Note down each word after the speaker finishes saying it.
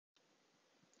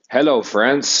Hello,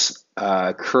 friends.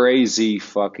 Crazy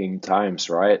fucking times,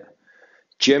 right?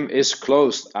 Gym is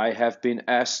closed. I have been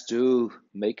asked to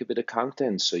make a bit of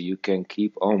content so you can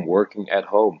keep on working at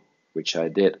home, which I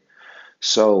did.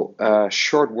 So,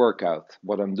 short workout.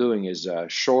 What I'm doing is a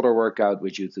shoulder workout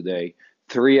with you today.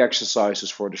 Three exercises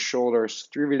for the shoulders,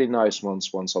 three really nice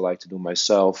ones I like to do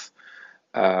myself,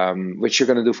 which you're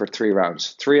going to do for 3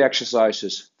 rounds. Three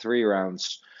exercises, 3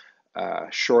 rounds,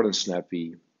 short and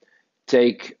snappy.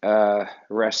 Take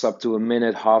rest up to a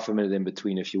minute, half a minute in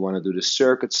between if you want to do the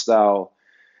circuit style.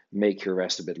 Make your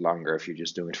rest a bit longer if you're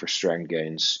just doing it for strength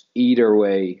gains. Either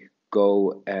way,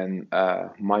 go and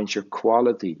mind your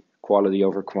quality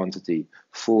over quantity,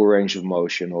 full range of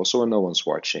motion, also when no one's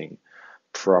watching,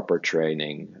 proper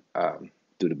training.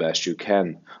 Do the best you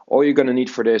can. All you're going to need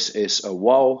for this is a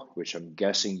wall, which I'm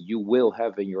guessing you will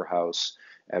have in your house,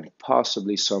 and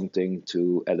possibly something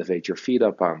to elevate your feet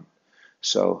up on.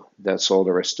 So that's all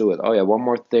there is to it. Oh yeah, one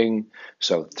more thing.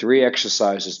 So three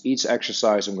exercises. Each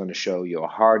exercise I'm going to show you a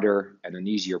harder and an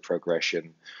easier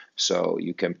progression. So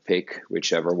you can pick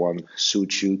whichever one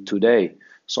suits you today.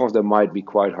 Some of them might be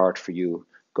quite hard for you.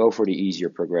 Go for the easier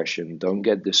progression. Don't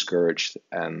get discouraged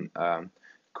and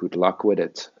good luck with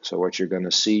it. So what you're going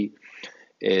to see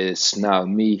is now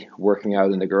me working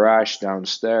out in the garage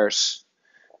downstairs.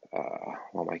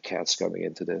 Well, my cat's coming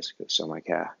into this. So my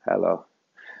cat, hello.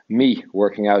 Me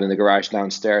working out in the garage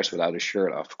downstairs without a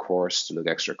shirt, of course, to look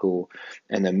extra cool,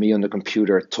 and then me on the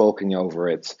computer talking over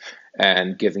it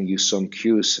and giving you some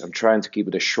cues. I'm trying to keep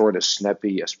it as short, as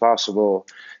snappy as possible.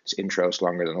 This intro is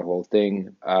longer than the whole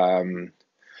thing.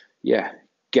 Yeah,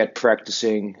 get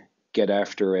practicing, get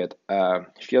after it.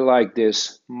 If you like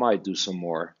this, might do some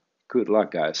more. Good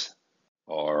luck, guys.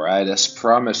 All right, as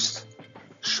promised.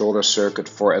 Shoulder circuit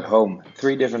for at home.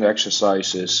 Three different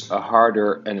exercises, a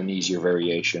harder and an easier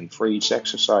variation for each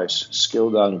exercise. Scale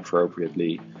down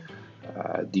appropriately.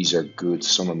 These are good,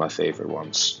 some of my favorite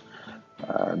ones.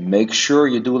 Make sure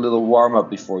you do a little warm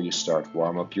up before you start.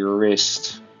 Warm up your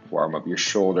wrist, warm up your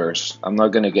shoulders. I'm not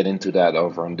going to get into that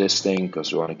over on this thing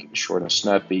because we want to keep it short and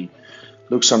snappy.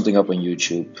 Look something up on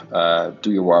YouTube,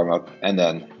 do your warm up, and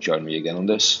then join me again on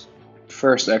this.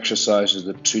 First exercise is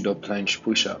the pseudo planche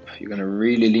push-up. You're going to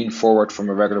really lean forward from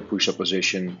a regular push-up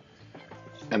position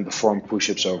and perform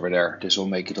push-ups over there. This will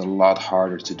make it a lot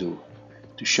harder to do.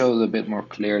 To show it a bit more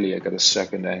clearly, I got a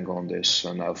second angle on this.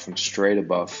 So now from straight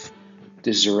above,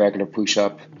 this is a regular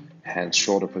push-up, hands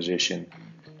shoulder position.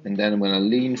 And then I'm going to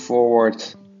lean forward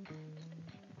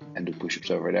and do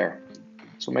push-ups over there.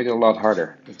 So make it a lot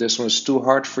harder. If this one is too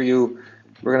hard for you,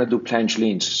 we're going to do planche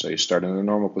leans. So you start in a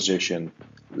normal position,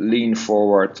 lean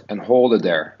forward and hold it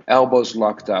there. Elbows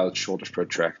locked out, shoulders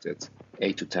protracted.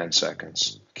 8 to 10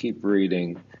 seconds. Keep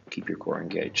breathing, keep your core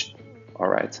engaged. All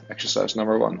right, exercise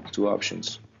number 1, 2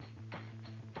 options.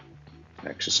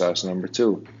 Exercise number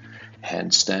 2,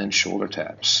 handstand shoulder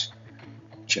taps.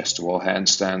 Chest to wall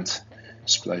handstand.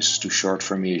 This place is too short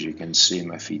for me, as you can see,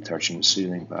 my feet touching the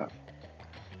ceiling, but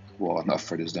well, enough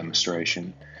for this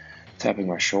demonstration. Tapping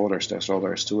my shoulders, that's all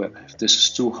there is to it. If this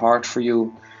is too hard for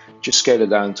you, just scale it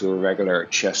down to a regular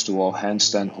chest to wall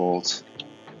handstand hold.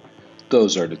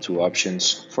 Those are the 2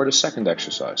 options for the second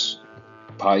exercise.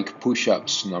 Pike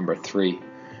push-ups, number 3.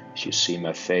 As you see,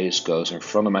 my face goes in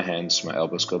front of my hands, my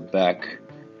elbows go back,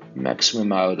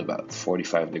 maximum out about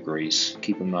 45 degrees.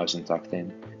 Keep them nice and tucked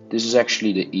in. This is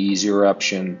actually the easier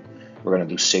option. We're going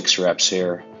to do 6 reps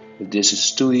here. If this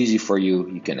is too easy for you,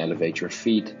 you can elevate your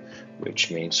feet,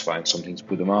 which means find something to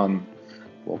put them on.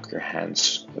 Walk your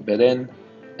hands a bit in,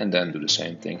 and then do the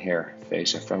same thing here.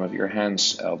 Face in front of your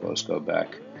hands, elbows go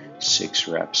back. 6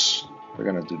 reps. We're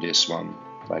going to do this one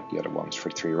like the other ones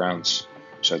for 3 rounds.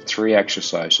 So 3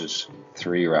 exercises,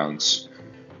 3 rounds.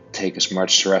 Take as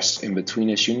much rest in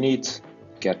between as you need.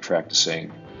 Get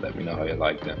practicing. Let me know how you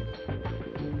like them.